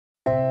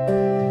Your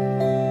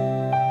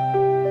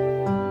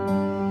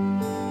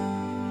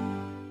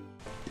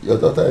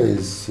daughter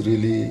is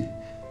really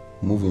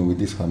moving with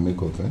this her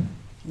makeup, eh?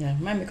 Yeah,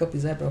 my makeup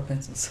is eyebrow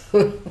pencils.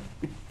 Well,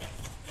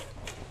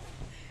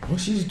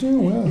 she's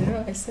doing well. You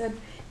know, I said,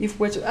 if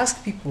we're to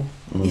ask people,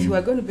 if you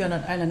are going to be on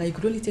an island and you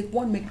could only take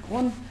one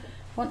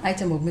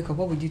item of makeup,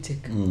 what would you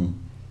take?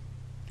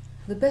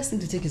 The best thing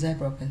to take is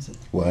eyebrow pencil.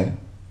 Why?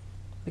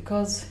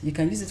 Because you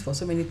can use it for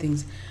so many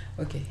things.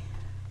 Okay.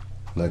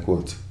 Like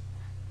what?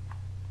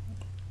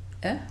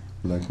 Eh?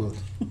 Like what?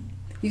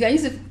 You can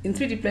use it in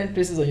 3 different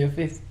places on your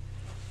face.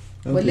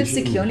 Okay, But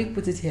lipstick, you only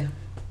put it here.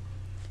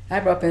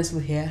 Eyebrow pencil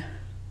here.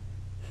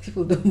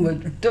 People don't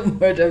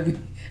murder me.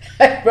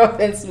 Eyebrow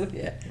pencil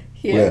here.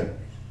 Here. Where?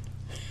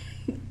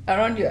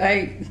 Around your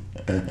eye.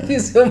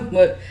 Use so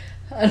much.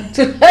 And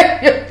to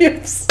like your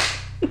lips.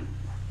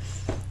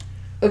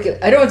 Okay,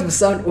 I don't want to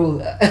sound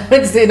old. I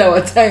want to say in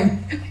our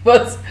time.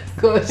 But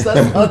gosh,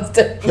 that sounds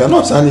terrible. You're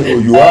not sounding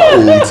old. You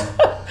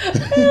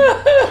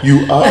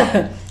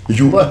are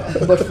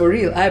old. But for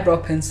real, eyebrow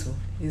pencil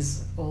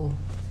is all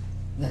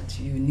that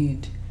you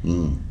need.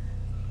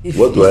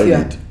 What do I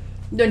need?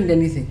 You don't need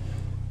anything.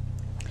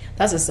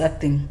 That's a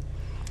sad thing.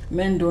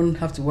 Men don't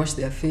have to wash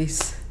their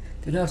face.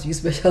 They don't have to use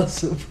special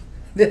soap.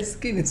 Their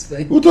skin is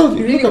fine. Who told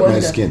you? Really Look at my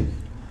wonder. skin.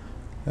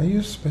 I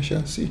use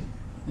special. See,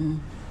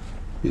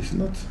 it's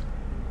not.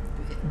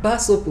 Bar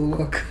soap will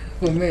work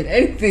for men.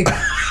 Anything.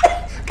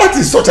 That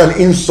is such an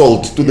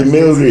insult to the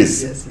male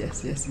race.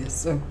 Yes.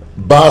 So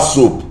Bar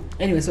soap.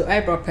 anyway, so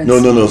eyebrow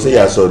pencil. No. Say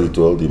yeah, sorry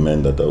to all the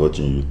men that are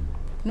watching you.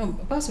 No,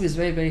 bar soap is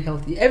very, very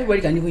healthy.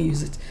 Everybody can even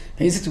use it. You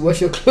can use it to wash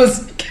your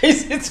clothes. You can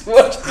use it to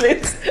wash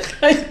plates.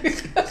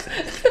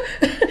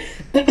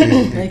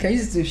 And you can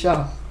use it to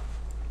shower.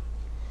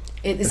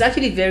 It's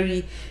actually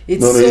very.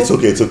 No, it's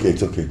okay.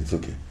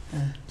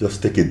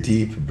 Just take a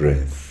deep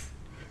breath.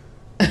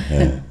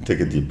 Take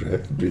a deep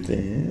breath. Breathe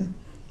in.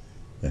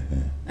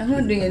 I'm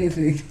not doing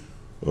anything.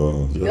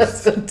 Oh,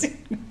 Just continue.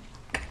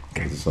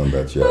 it's on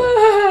that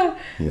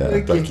you're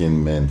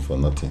attacking men for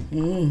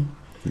nothing.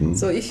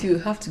 So if you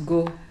have to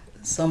go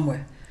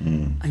somewhere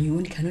and you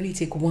can only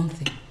take one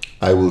thing.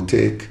 I will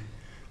take.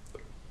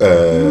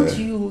 Not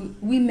you,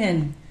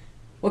 women.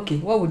 Okay,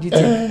 what would you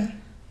take?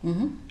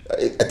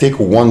 I take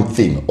one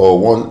thing or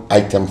one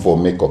item for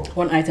makeup.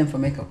 One item for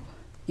makeup.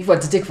 If you were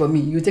to take for me,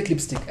 you take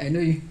lipstick. I know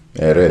you.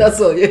 Red.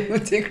 That's all. Yeah, you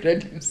take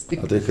red lipstick.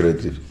 I'll take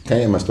red lipstick. Can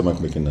you hear my stomach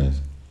making noise?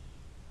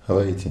 Have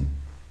I eaten?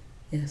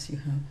 Yes, you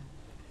have.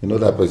 You know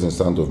that person's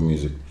sound of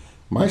music.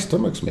 My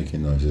stomach's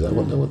making noises. I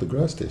wonder what the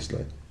grass tastes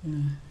like.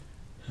 You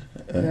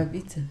have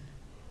eaten.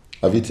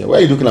 I've eaten. Why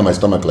are you looking at my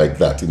stomach like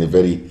that in a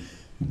very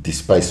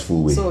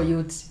despiseful way? So you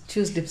would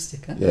choose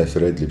lipstick, huh? Yes,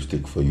 red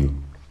lipstick for you.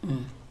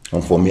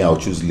 And for me, I'll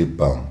choose lip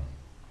balm.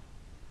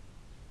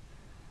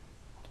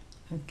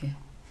 Okay.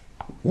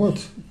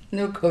 What?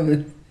 No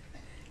comment.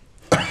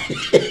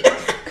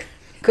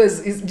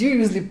 Because do you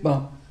use lip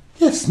balm?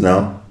 Yes,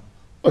 now.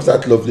 What's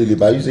that lovely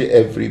lip? I use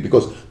it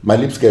because my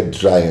lips get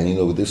dry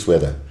and with this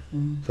weather.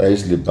 So I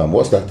use lip balm.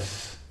 What's that?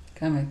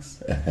 Chemex.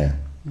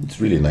 It's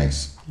really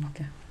nice.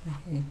 Okay.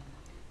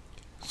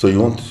 So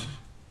you want...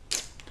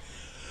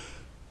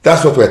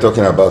 That's what we're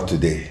talking about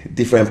today.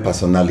 Different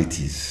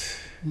personalities.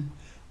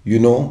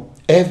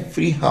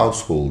 Every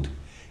household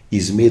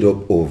is made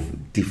up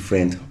of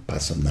different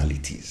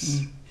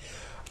personalities.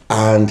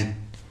 And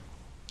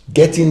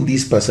getting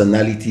these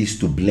personalities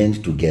to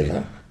blend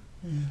together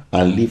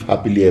and live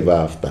happily ever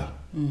after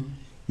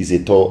is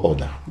a tall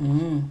order.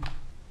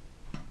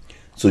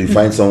 So you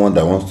find someone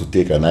that wants to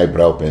take an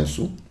eyebrow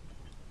pencil,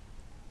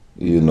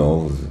 and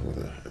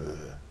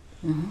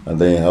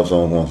then you have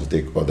someone who wants to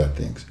take other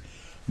things.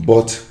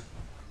 But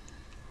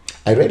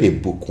I read a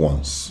book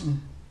once.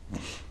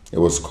 It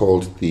was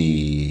called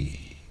the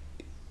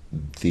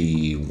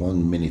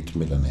 1 Minute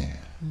Millionaire.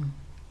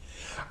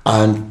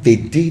 And they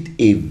did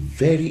a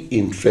very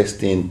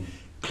interesting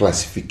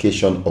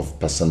classification of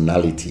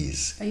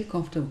personalities. Are you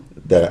comfortable?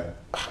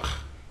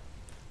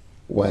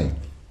 Why?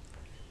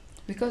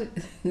 Because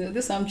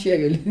this armchair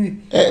you're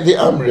living. The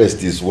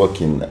armrest is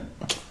working.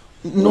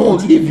 No,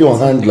 leave your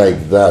hand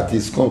like that.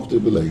 It's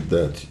comfortable like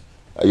that.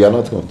 You are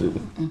not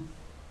comfortable.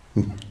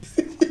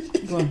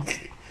 Go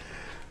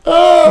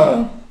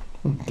on.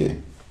 Okay.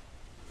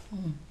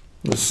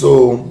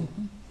 So,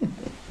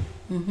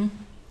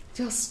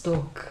 Just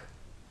talk.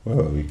 where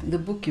are we? The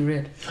book you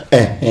read.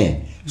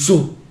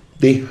 So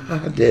they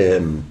had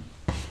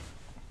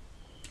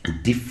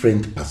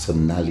different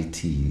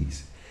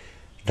personalities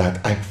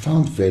that I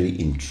found very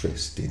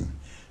interesting.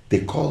 They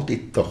called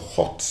it the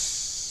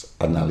HOTS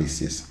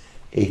analysis.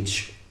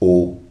 HOTS.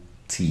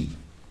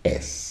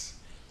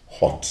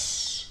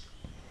 HOTS.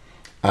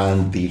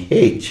 And the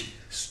H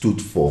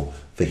stood for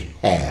the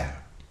hair.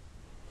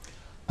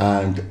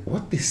 And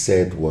what they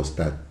said was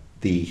that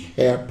the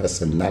hair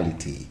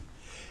personality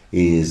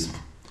is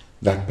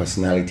that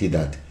personality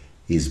that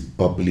is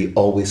bubbly,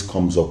 always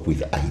comes up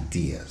with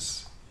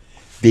ideas.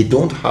 They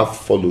don't have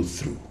follow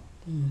through,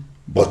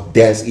 but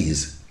theirs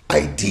is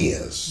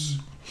ideas.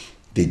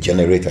 They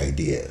generate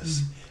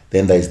ideas.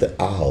 Then there is the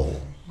owl.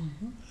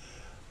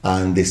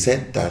 And they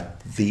said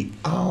that the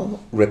owl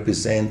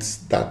represents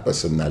that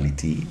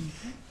personality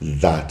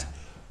that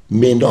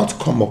may not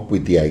come up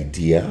with the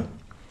idea,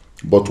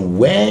 but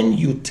when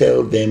you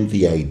tell them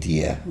the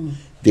idea,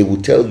 they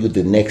will tell you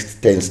the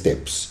next 10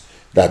 steps,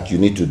 that you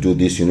need to do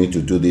this, you need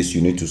to do this,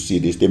 you need to see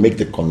this. They make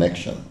the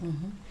connection.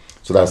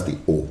 So that's the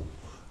O.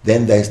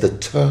 Then there's the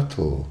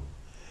turtle.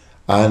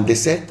 And they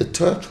said the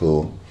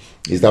turtle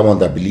is that one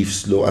that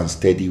believes slow and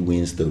steady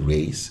wins the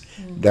race.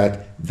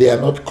 That they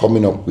are not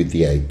coming up with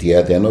the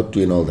idea, they are not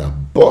doing all that,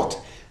 but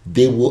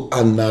they will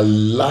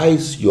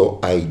analyze your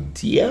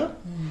idea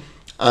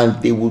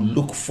and they will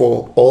look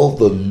for all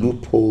the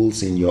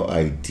loopholes in your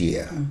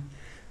idea.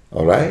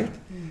 All right?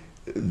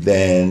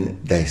 Then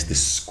there's the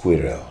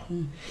squirrel,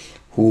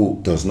 who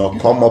does not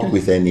come up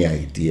with any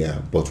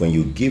idea, but when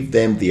you give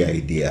them the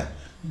idea,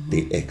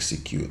 they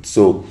execute.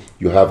 So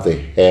you have the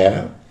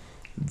hare,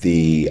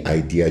 the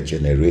idea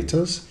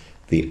generators,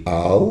 the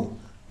owl,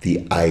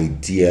 the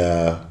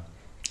idea,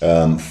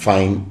 they're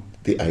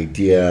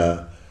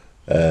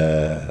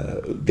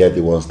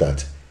the ones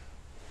that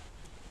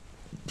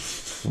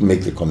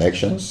make the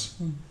connections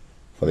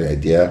for the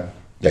idea.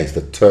 There's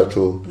the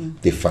turtle,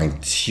 they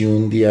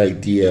fine-tune the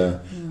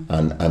idea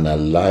and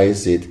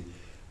analyze it,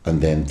 and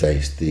then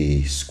there's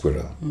the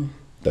squirrel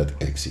that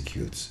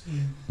executes.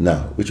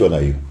 Now, which one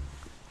are you?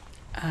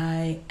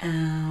 I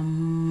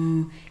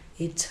am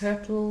a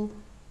turtle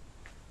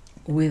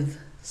with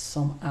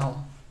some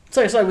owl.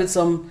 Sorry, with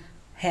some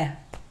hair.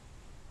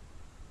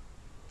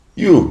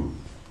 You?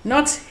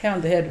 Not hair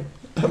on the head.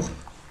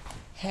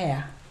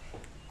 Hair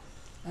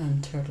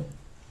and turtle.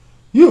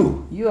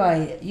 You? You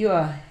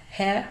are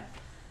hair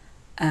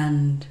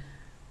and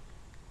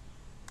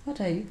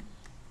what are you?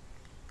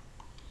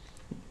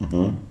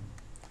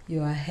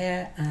 You are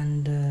hair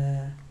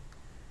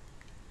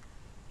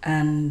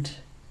and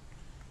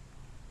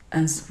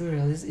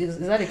squirrel. Is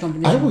that a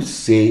combination? I would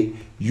say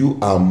you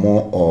are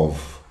more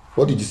of,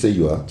 what did you say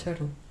you are?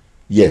 Turtle.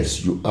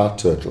 Yes, you are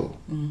turtle.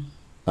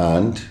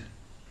 And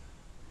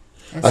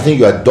I think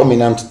you are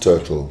dominant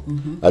turtle.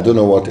 I don't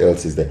know what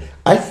else is there.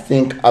 I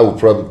think I would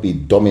probably be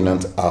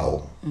dominant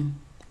owl.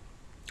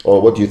 Or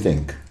what do you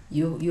think?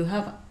 You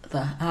have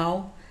the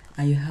owl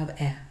and you have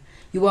air.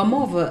 You were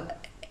more of a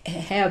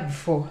hare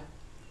before,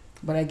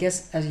 but I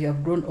guess as you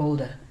have grown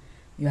older,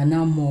 you are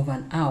now more of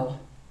an owl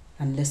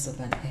and less of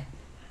an hare.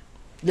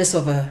 Less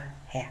of a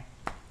hare.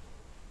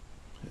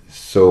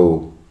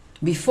 So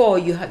before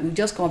you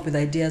just come up with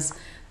ideas,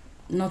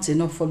 not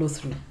enough follow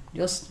through.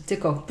 Just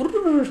take off.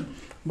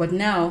 But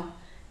now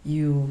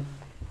you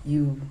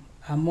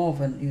are more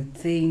of an, you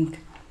think,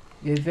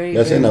 you're very.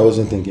 You're saying I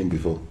wasn't thinking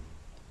before.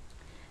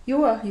 You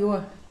were.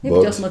 Maybe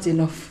But, just not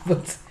enough.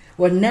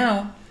 But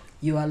now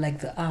you are like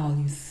the owl.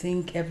 You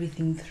think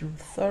everything through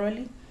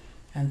thoroughly,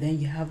 and then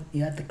you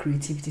add the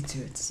creativity to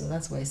it. So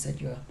that's why I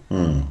said you are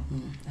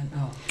an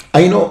owl.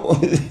 I know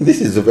this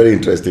is a very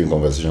interesting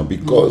conversation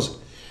because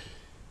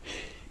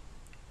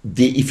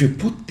if you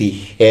put the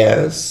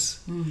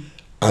hares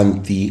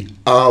and the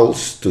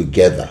owls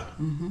together,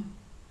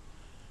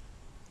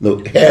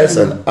 no, hares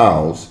and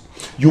owls,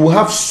 you will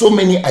have so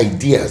many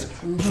ideas.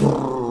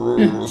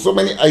 So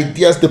many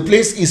ideas. The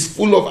place is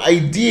full of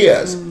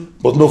ideas,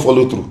 but no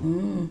follow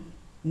through.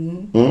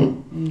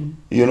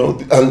 You know,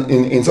 and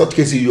in such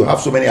cases, you have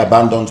so many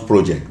abandoned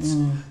projects.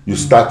 You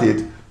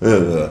started.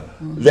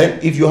 Then,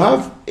 if you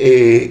have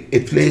a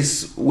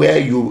place where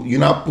you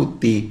now put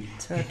the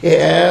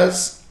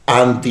hares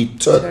and the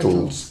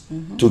turtles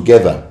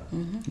together,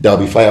 there'll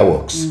be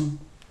fireworks.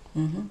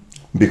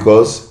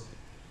 Because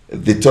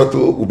the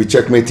turtle will be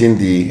checkmating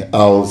the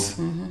owls,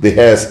 the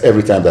hares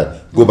every time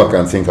that go back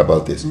and think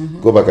about this.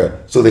 Go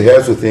back so the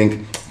hares will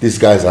think these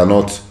guys are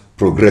not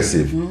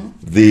progressive.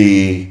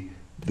 The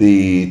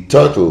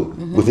turtle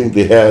will think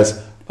the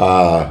hares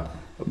are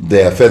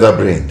feather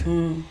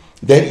brained.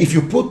 Then if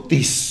you put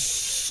the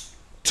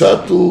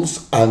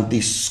turtles and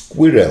the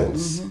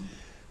squirrels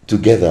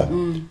together,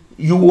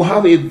 you will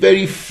have a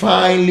very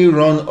finely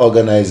run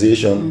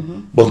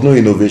organization, but no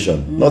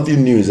innovation.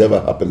 Nothing new is ever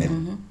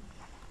happening.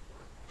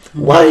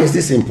 Why is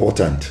this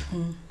important?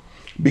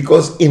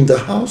 Because in the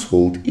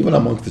household, even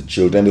amongst the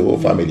children, the whole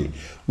family,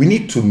 we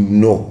need to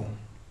know.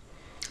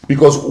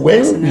 Because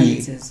when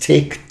we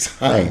take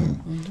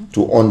time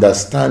to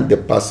understand the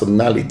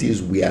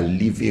personalities we are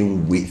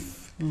living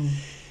with,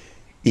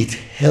 it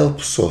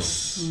helps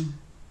us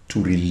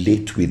to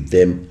relate with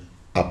them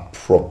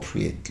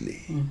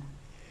appropriately.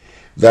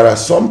 There are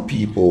some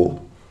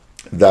people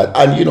that,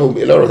 and you know,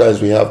 a lot of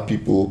times we have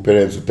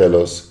parents who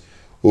tell us,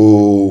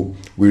 oh,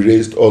 we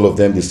raised all of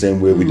them the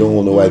same way. We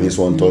don't know why this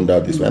one turned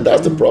out this way. And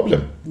that's the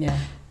problem. Yeah.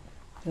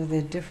 So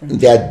they're different.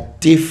 They're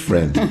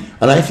different.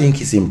 And I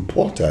think it's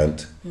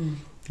important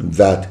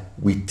that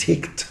we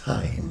take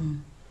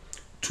time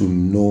to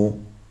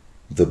know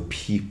the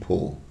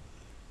people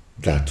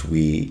that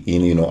we,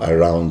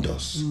 around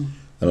us.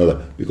 And all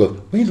that. Because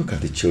when you look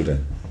at the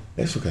children,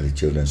 let's look at the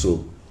children.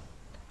 So,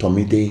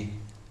 Tomide,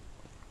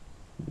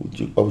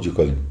 what would you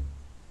call him?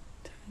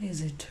 Tomide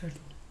is a turtle.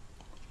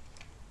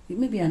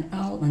 Maybe an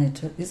owl and a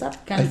turtle. Is that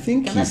I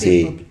think can that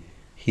be a problem?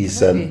 he's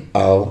Can that an be?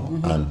 owl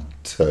and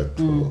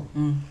turtle.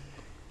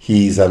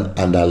 He's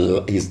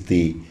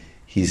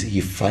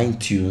he fine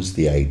tunes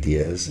the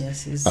ideas,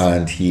 Yes,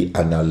 and he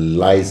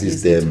analyzes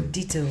he's them. into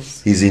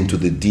details. He's into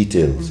the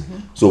details.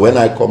 So when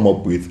I come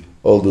up with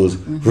all those,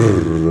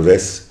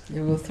 let's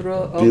You will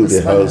throw all build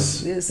the the house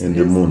spanners. in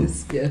the moon,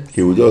 Yes.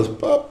 he will just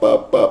pop,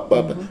 pop, pop,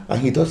 pop,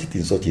 and he does it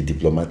in such a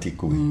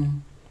diplomatic way.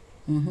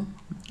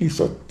 He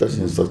does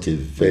it in such a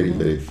very,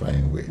 very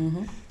fine way.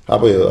 How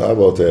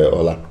about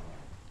Ola?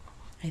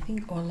 I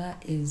think Ola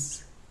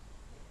is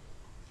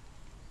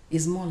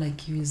more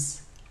like you.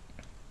 Is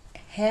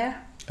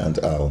hare And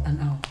owl. and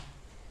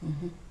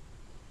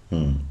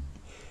owl.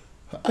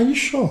 Are you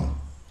sure?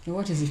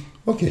 What is it?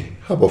 Okay,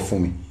 how about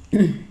Fumi?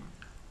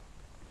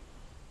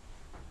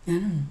 I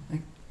don't know.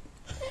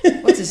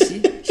 What is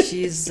she?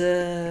 She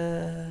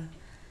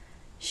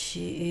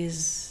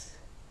is.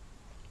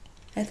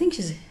 I think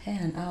she's hare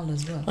and owl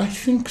as well. I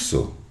think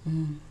so.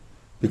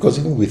 Because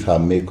even with her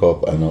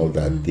makeup and all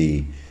that,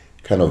 the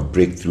kind of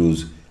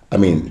breakthroughs, I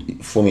mean,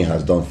 Fumi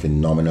has done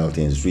phenomenal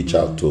things, reach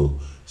out to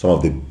some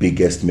of the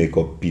biggest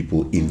makeup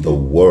people in the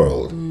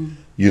world,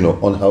 you know,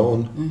 on her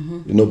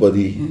own.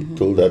 Nobody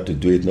told her to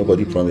do it,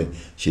 nobody promised.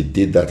 She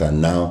did that, and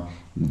now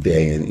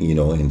they're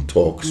in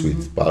talks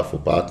with for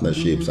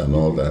partnerships and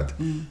all that.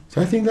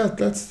 So I think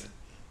that's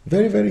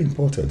very, very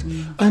important.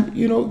 And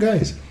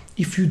guys,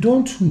 if you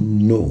don't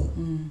know,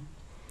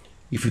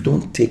 if you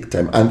don't take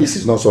time, and this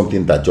is not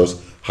something that just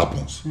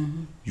happens,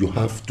 you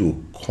have to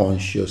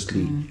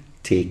consciously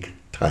take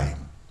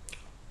time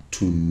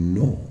to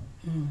know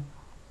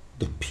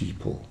the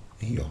people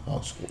in your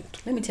household.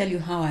 Let me tell you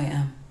how I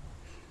am.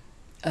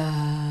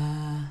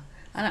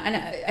 And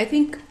I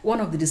think one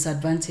of the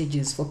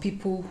disadvantages for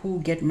people who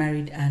get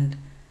married and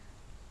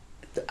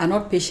are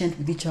not patient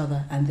with each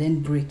other and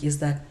then break is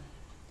that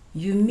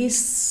you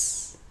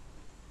miss,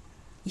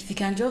 if you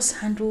can just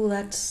handle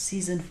that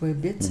season for a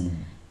bit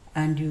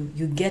and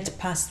you get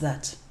past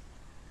that,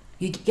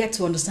 you get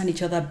to understand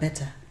each other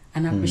better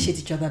and appreciate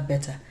each other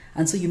better.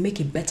 And so you make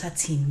a better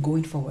team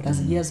going forward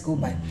as the years go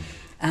by.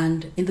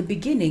 And in the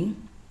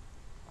beginning,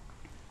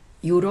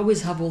 you would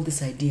always have all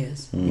these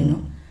ideas,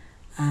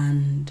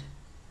 and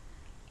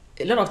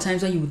a lot of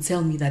times when you would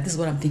tell me that this is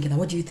what I'm thinking,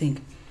 what do you think?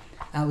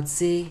 I would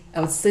say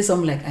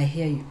something like, I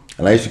hear you.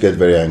 And I used to get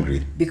very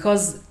angry.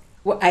 Because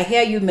what I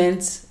hear you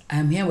meant,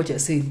 I'm hearing what you're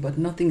saying, but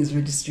nothing is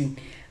registering.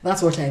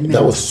 That's what I meant.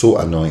 That was so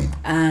annoying.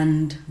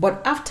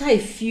 But after a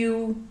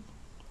few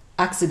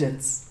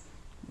accidents,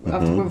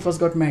 after when we first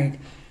got married,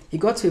 it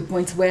got to a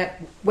point where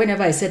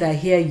whenever I said I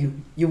hear you,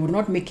 you would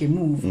not make a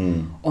move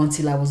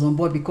until I was on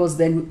board, because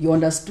then you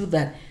understood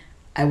that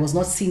I was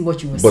not seeing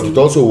what you were But saying. it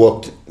also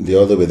worked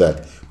the other way,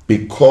 that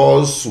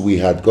because we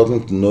had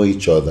gotten to know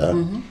each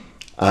other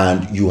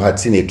and you had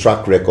seen a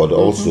track record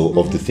also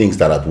of the things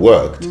that had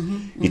worked,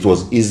 it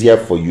was easier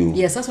for you.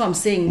 Yes, that's what I'm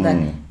saying, that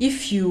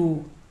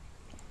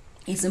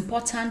it's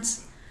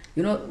important,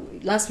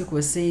 last week we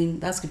were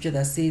saying that scripture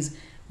that says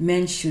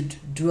men should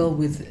dwell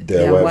with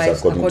their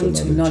wives according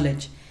to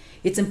knowledge.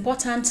 It's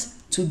important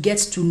to get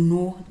to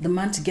know, the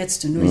man to get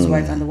to know his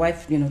wife, and the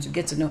wife, to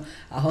get to know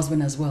her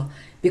husband as well.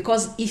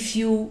 Because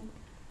the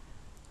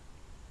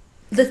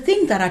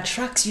thing that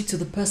attracts you to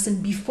the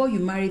person before you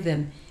marry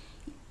them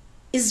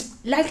is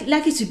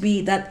likely to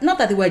be that, not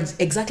that they were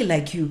exactly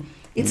like you,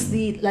 it's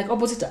the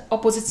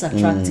opposites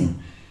attracting.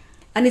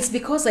 And it's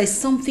because there's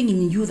something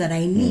in you that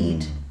I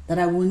need, that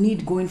I will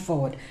need going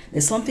forward.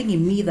 There's something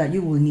in me that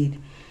you will need.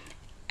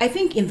 I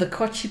think in the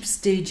courtship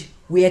stage,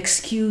 we are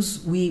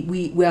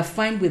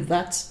fine with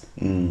that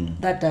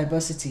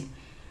diversity.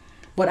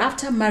 But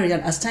after marriage,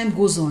 and as time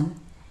goes on,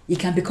 it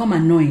can become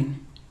annoying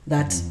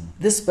that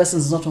this person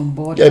is not on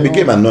board. Yeah, it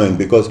became annoying,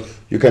 because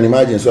you can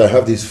imagine, so I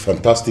have this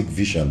fantastic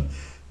vision,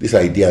 this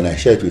idea, and I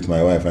share it with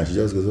my wife, and she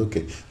just goes,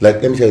 okay. Like,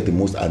 let me tell you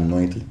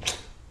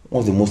one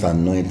of the most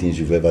annoying things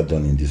you've ever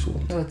done in this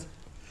world. What?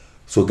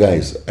 So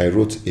guys, I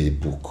wrote a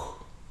book.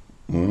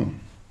 You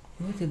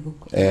wrote a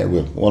book?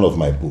 Well, one of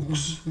my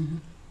books.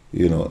 And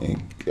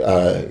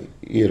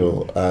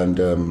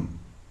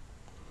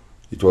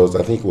it was,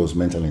 I think it was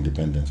Mental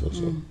Independence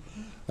also.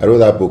 I wrote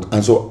that book,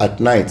 and so at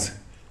night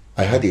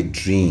I had a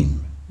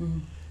dream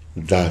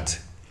that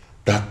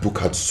book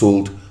had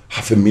sold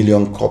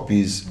 500,000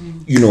 copies,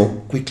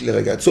 quickly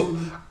like that. So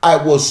I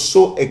was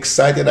so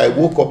excited. I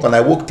woke up and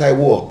I woke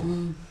Taiwo up.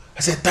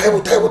 I said,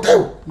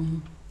 Taiwo.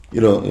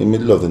 In the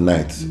middle of the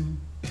night. So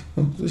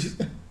she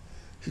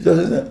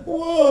just said,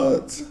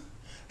 what? She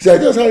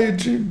said, I just had a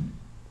dream.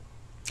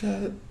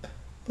 I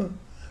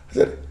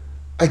said,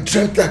 I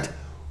dreamt that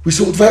we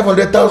sold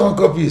 500,000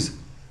 copies.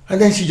 And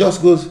then she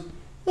just goes,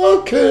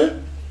 okay,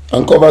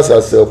 and covers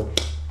herself.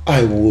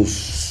 I was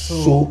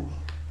so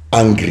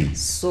angry.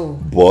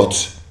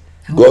 But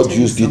God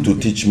used it to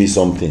teach me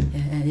something.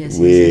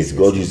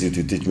 God used it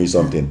to teach me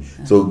something.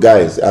 So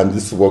guys, and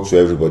this works for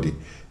everybody,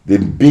 the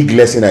big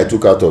lesson I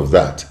took out of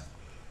that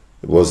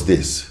was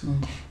this.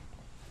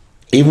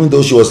 Even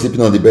though she was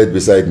sleeping on the bed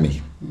beside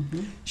me,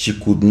 she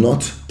could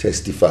not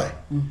testify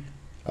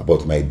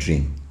about my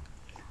dream.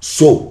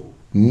 So,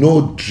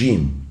 no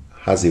dream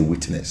has a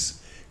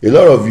witness. A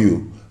lot of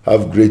you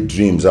have great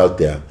dreams out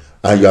there,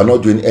 and you are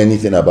not doing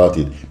anything about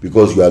it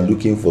because you are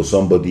looking for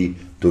somebody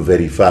to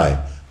verify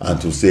and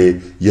to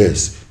say,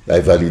 yes, I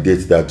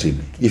validate that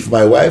dream. If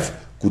my wife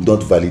could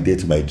not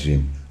validate my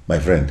dream, my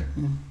friend,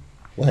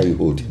 why are you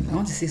holding me? I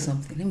want to say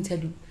something. Let me tell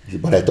you.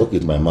 But I talk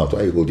with my mouth.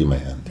 Why are you holding my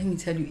hand? Let me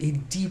tell you a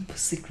deep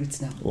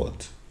secret now.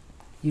 What?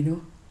 You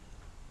know,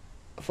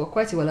 for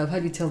quite a while I've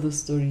had you tell the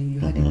story. You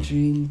had a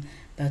dream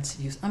that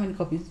you. How many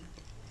copies?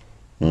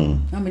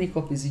 How many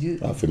copies did you?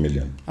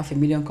 500,000.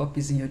 500,000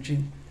 copies in your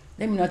dream.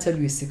 Let me now tell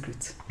you a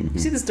secret. You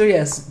see the story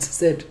I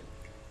said?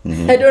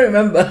 I don't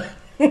remember.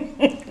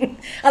 And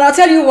I'll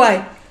tell you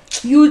why.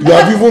 You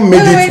have even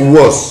made it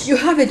worse. You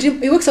have a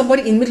dream. You wake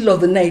somebody in the middle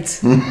of the night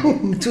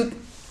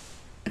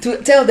to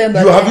tell them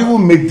that. You have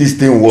even made this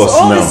thing worse so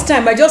all now. this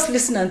time I just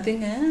listen and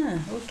think,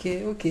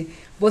 okay.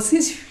 But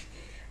since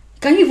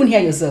can you even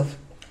hear yourself?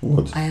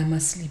 What? I am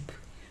asleep.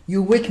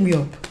 You wake me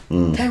up.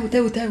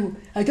 Taiwo.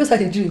 I just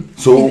had a dream.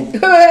 So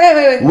wait.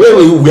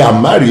 we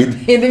are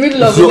married. In the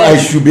middle of so the night. I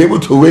should be able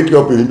to wake you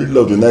up in the middle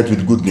of the night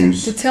with good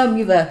news. To tell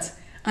me that.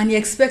 And he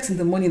expects in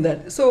the morning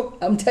that. So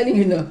I'm telling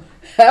you now,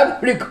 I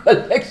have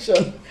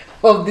recollection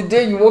of the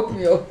day you woke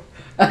me up.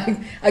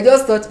 I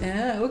just thought,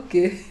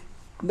 okay.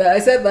 I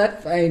said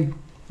that, fine.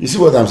 You see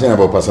what I'm saying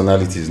about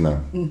personalities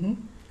now?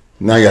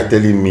 Now you're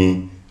telling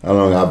me, how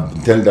long I've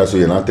been telling that, so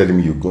you're not telling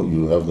me you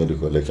have no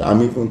recollection.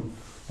 I'm even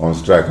on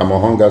strike. I'm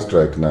on hunger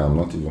strike now. I'm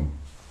not even.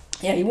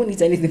 Yeah, you won't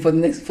eat anything for the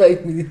next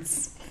 5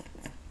 minutes.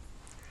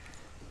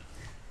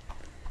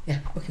 Yeah,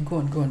 okay, go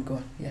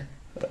on. Yeah.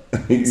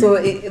 So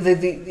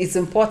it's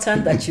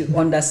important that you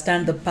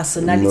understand the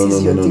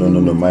personalities you're dealing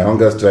with. No. My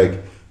hunger strike.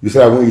 You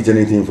said I won't eat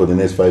anything for the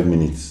next 5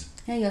 minutes.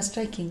 Yeah, you're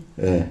striking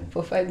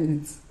for 5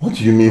 minutes. What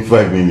do you mean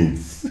 5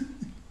 minutes?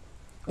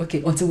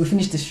 Okay, until we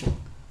finish the show.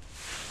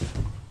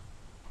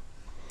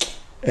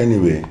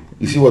 Anyway,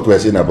 you see what we're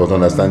saying about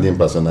understanding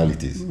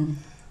personalities.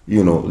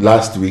 You know,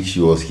 last week she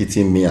was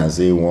hitting me and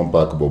saying one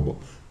back bobo.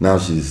 Now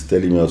she's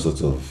telling me all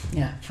sorts of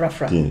fra.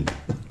 things.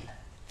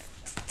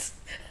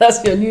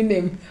 That's your new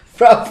name,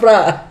 fra.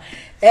 Fra.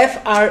 And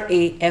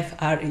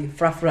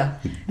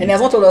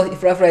there's not all of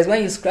fra is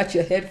when you scratch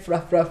your head,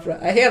 fra.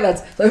 I hear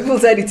that some people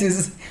said it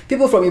is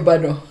people from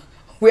Ibadan,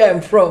 where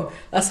I'm from.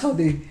 That's how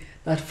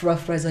that fra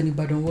is an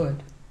Ibadan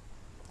word.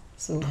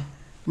 So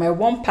my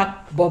one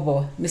pack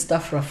bubble, Mr.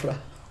 Fra.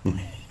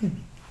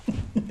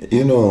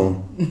 You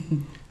know,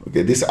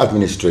 okay, this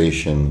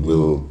administration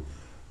will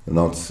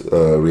not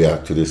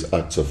react to these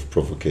acts of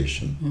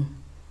provocation.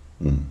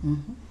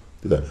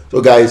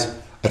 So guys,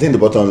 I think the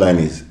bottom line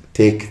is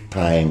take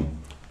time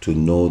to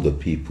know the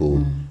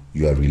people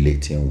you are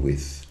relating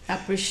with.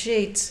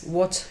 Appreciate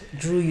what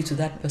drew you to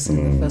that person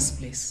in the first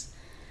place.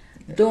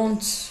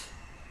 Don't.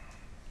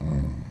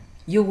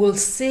 You will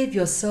save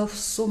yourself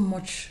so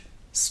much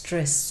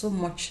stress, so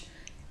much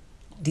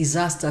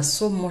disaster,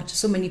 so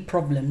many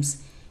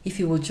problems if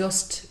you will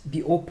just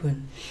be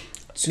open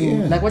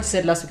to, like what you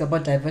said last week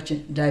about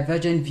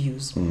divergent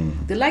views.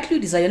 The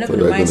likelihood is that you're not going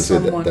to find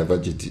someone.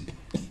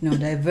 No,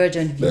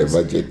 divergent views.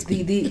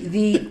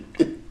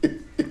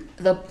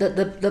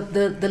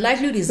 The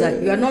likelihood is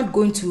that you are not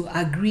going to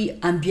agree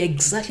and be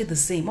exactly the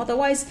same.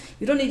 Otherwise,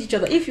 you don't need each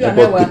other. If you are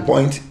but the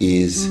point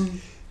is,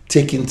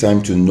 taking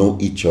time to know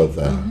each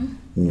other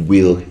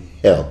will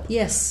help.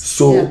 Yes.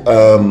 So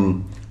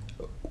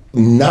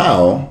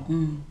now,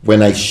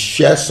 when I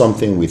share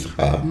something with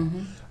her,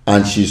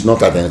 and she's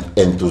not as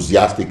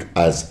enthusiastic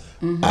as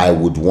I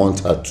would want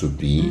her to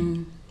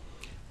be,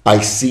 I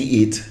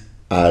see it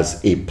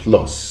as a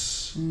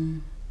plus,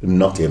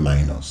 not a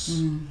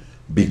minus.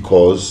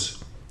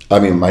 Because, I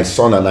mean, my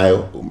son and I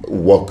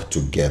work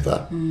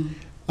together, and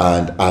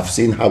I've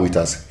seen how it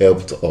has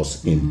helped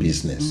us in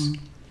business,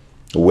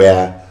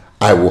 where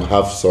I will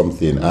have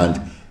something,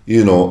 and,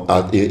 you know,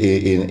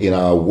 in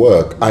our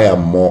work, I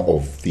am more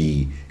of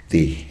the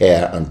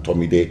hare, and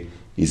Tomide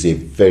is a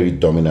very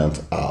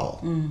dominant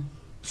owl.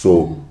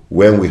 So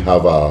when we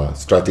have our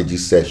strategy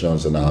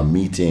sessions and our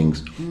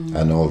meetings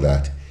and all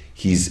that,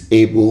 he's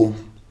able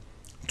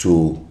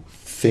to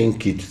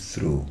think it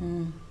through.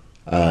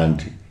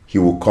 And he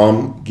will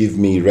come, give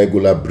me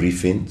regular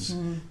briefings.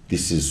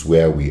 This is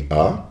where we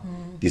are.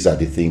 These are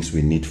the things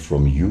we need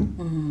from you.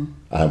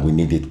 And we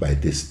need it by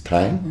this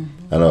time.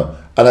 And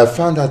I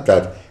found out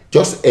that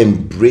just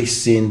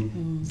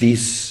embracing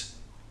these,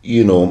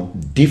 you know,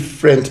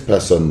 different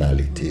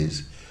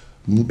personalities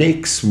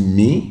makes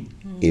me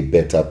a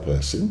better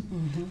person,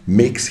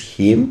 makes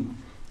him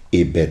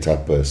a better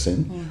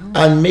person,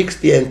 and makes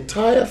the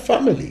entire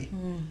family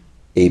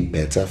a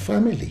better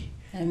family.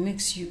 And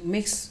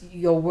makes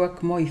your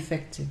work more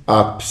effective.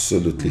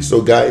 Absolutely.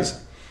 So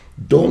guys,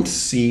 don't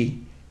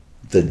see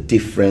the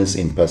difference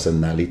in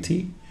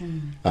personality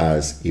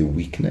as a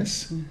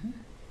weakness.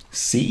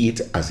 See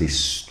it as a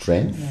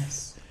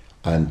strength,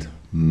 and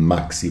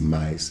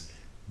maximize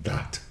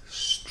that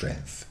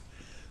strength.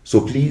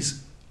 So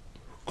please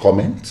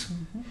comment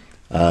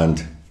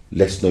and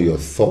let's know your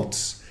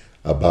thoughts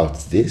about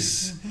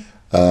this.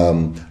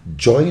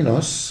 Join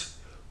us.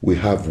 We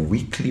have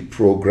weekly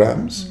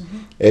programs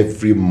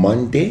every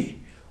Monday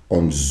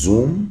on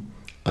Zoom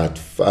at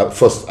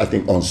first, I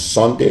think on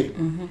Sunday,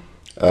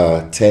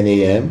 10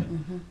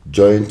 a.m.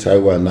 Join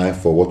Taiwo and I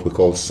for what we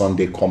call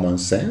Sunday Common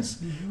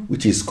Sense,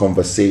 which is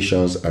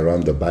conversations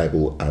around the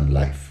Bible and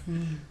life.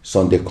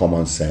 Sunday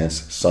Common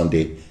Sense,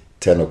 Sunday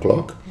 10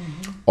 o'clock.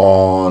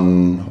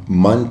 On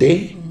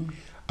Monday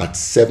at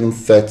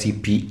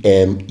 7:30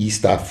 p.m.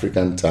 East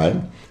African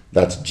time,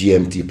 that's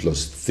GMT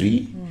plus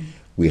 3,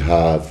 we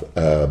have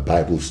a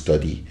Bible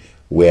study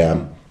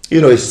where,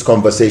 it's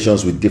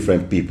conversations with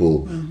different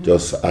people,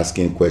 just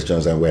asking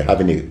questions, and we're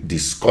having a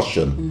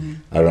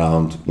discussion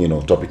around,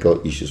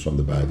 topical issues from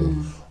the Bible.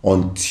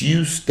 On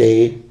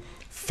Tuesday,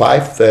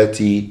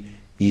 5:30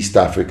 East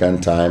African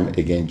time,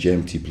 again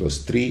GMT plus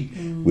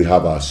 3, we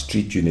have our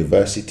Street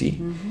University,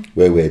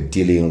 where we're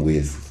dealing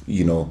with,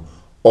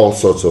 all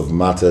sorts of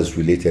matters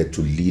related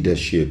to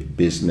leadership,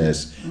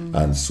 business,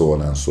 and so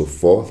on and so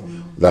forth.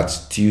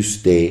 That's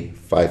Tuesday,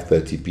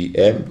 5:30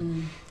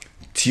 p.m.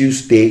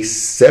 Tuesday,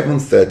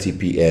 7:30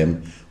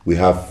 p.m., we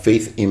have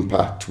Faith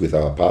Impact with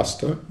our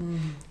pastor,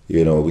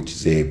 which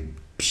is a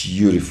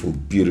beautiful,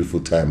 beautiful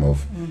time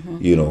of,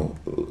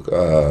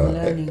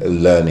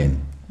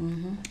 learning.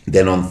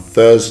 Then on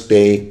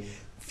Thursday,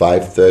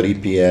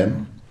 5:30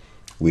 p.m.,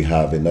 we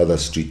have another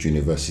Street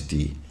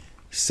University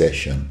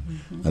session.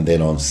 And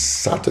then on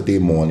Saturday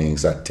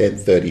mornings at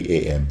 10:30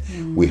 a.m.,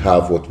 we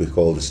have what we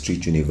call the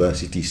Street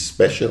University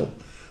Special,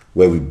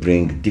 where we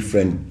bring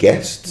different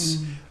guests.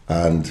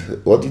 And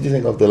what did you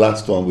think of the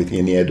last one with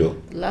Iniedo?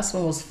 The last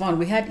one was fun.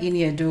 We had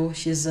Iniedo.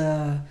 She's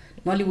a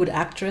Nollywood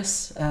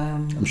actress.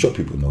 I'm sure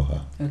people know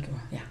her. Okay,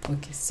 yeah,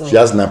 okay. So she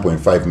has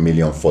 9.5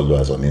 million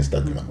followers on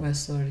Instagram. We're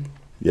sorry.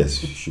 Yes,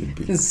 she should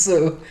be.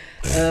 So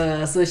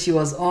she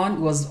was on. It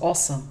was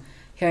awesome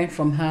hearing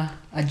from her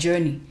a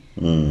journey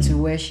to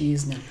where she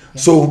is now.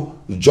 Yeah. So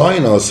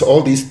join us.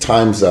 All these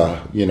times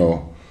are, be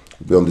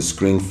on the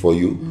screen for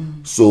you.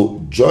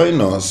 So join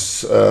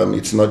us.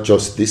 It's not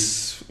just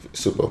this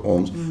Super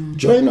Homes.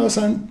 Join us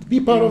and be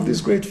part of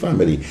this great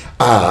family.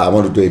 I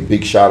want to do a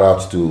big shout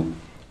out to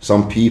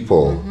some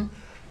people.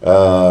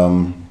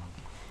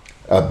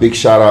 A big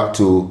shout out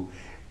to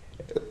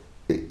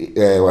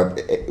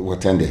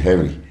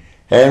Henry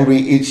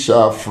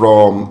Itcha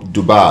from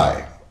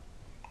Dubai.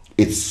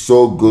 It's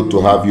so good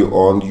to have you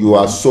on. You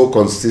are so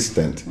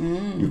consistent.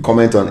 You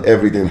comment on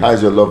everything.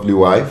 How's your lovely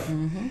wife?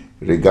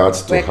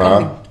 Regards to We're her.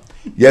 coming.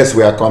 Yes,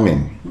 we are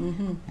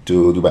coming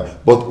to Dubai.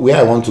 But where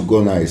I want to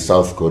go now is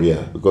South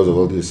Korea, because of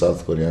all these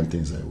South Korean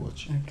things I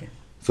watch. Okay.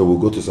 So we'll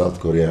go to South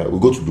Korea. We'll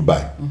go to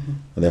Dubai.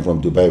 And then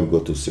from Dubai, we'll go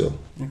to Seoul.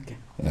 Okay.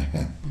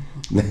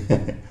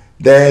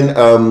 Then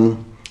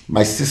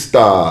my sister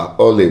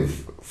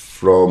Olive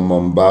from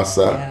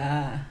Mombasa.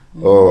 Yeah.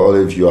 Oh,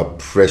 Olive, you are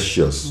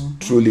precious,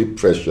 truly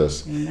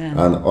precious. Amen.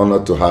 And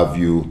honored to have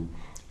you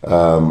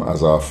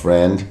as our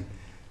friend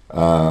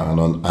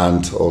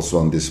and also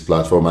on this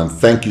platform. And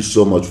thank you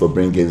so much for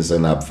bringing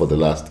Zenab for the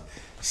last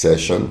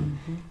session.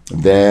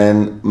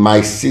 Then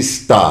my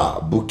sister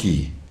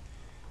Buki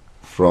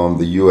from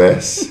the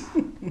US.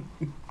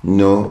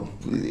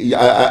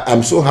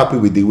 I'm so happy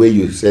with the way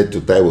you said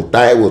to Taiwo.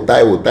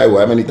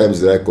 How many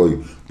times did I call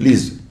you?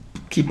 Please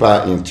keep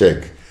her in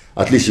check.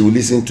 At least she will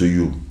listen to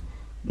you.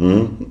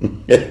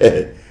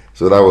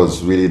 So that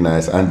was really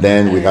nice. And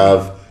then we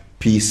have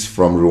Peace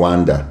from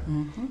Rwanda.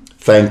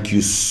 Thank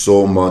you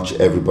so much,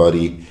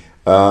 everybody.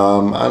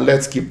 And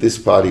let's keep this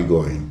party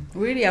going.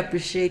 Really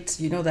appreciate,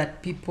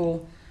 that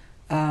people,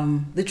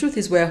 the truth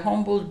is we're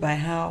humbled by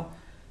how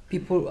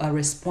people are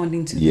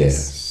responding to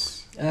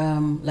this.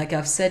 Like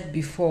I've said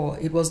before,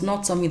 it was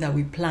not something that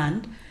we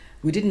planned.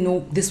 We didn't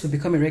know this would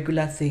become a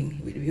regular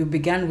thing. It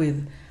began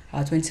with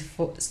our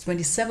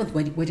 27th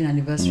wedding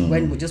anniversary,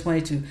 when we just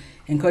wanted to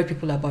encourage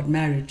people about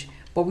marriage.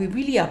 But we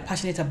really are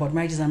passionate about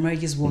marriages and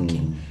marriages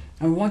working.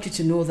 And we want you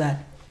to know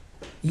that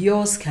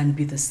yours can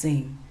be the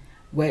same.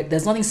 Where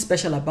there's nothing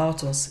special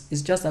about us.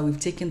 It's just that we've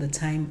taken the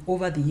time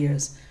over the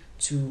years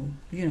to,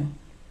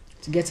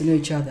 to get to know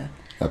each other.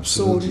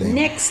 Absolutely. So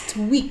next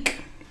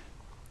week,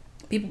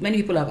 many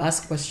people have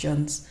asked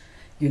questions,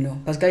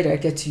 particularly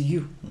directed to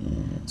you.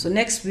 So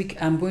next week,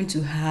 I'm going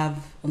to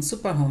have, on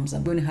Super Homes,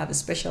 I'm going to have a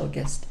special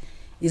guest.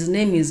 His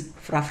name is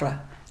Frafra,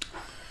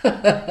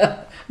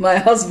 my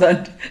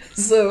husband.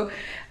 So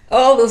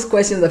all those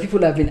questions that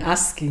people have been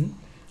asking,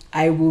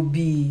 I will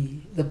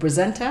be the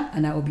presenter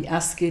and I will be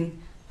asking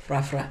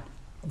Frafra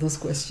those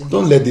questions.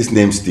 Don't let this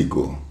name stick.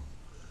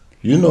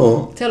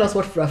 Tell us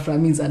what Frafra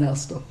means and I'll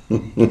stop.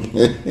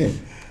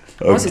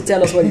 Once you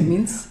tell us what it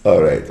means.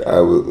 All right, I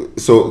will.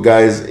 So,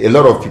 guys, a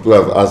lot of people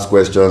have asked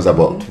questions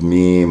about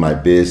me, my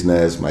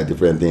business, my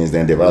different things.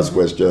 Then they've asked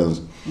questions,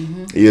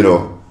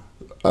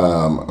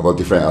 about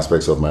different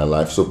aspects of my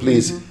life. So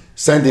please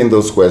send in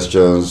those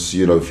questions,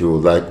 if you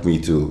would like me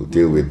to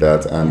deal with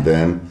that. And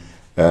then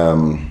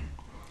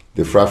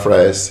the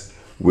Frafrais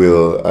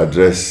will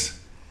address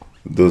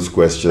those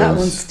questions. That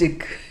won't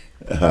stick.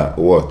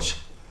 Watch.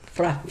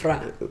 Fra.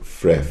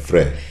 Fre.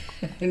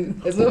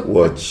 There's no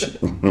Watch.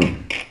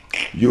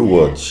 You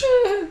watch.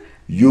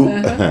 You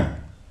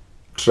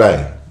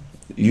try.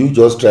 You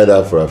just try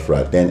that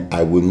fra. Then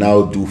I will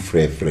now do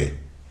fre.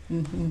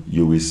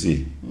 You will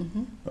see.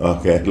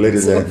 Okay,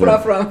 ladies and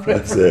gentlemen.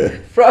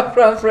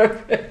 Fra.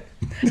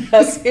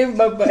 That's him.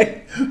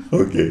 Bye.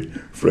 Okay,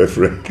 fre.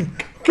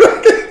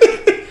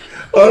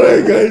 All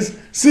right, guys.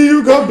 See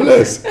you. God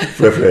bless.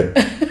 Fre.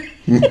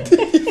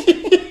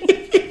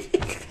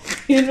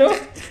 You know,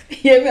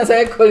 hear me as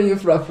I call you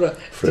Fra. Fre.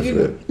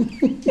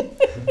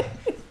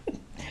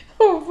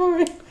 Oh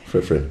boy.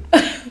 Fre.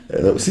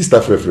 No,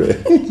 sister Fre.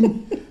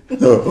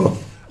 No,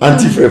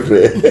 Auntie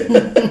Fre.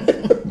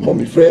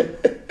 Mommy Fre.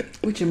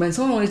 Which reminds,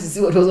 someone wanted to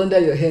see what was under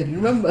your head.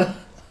 Remember?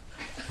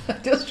 I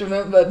just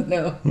remembered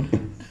now.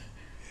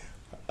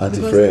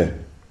 Auntie Fre.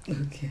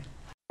 Okay.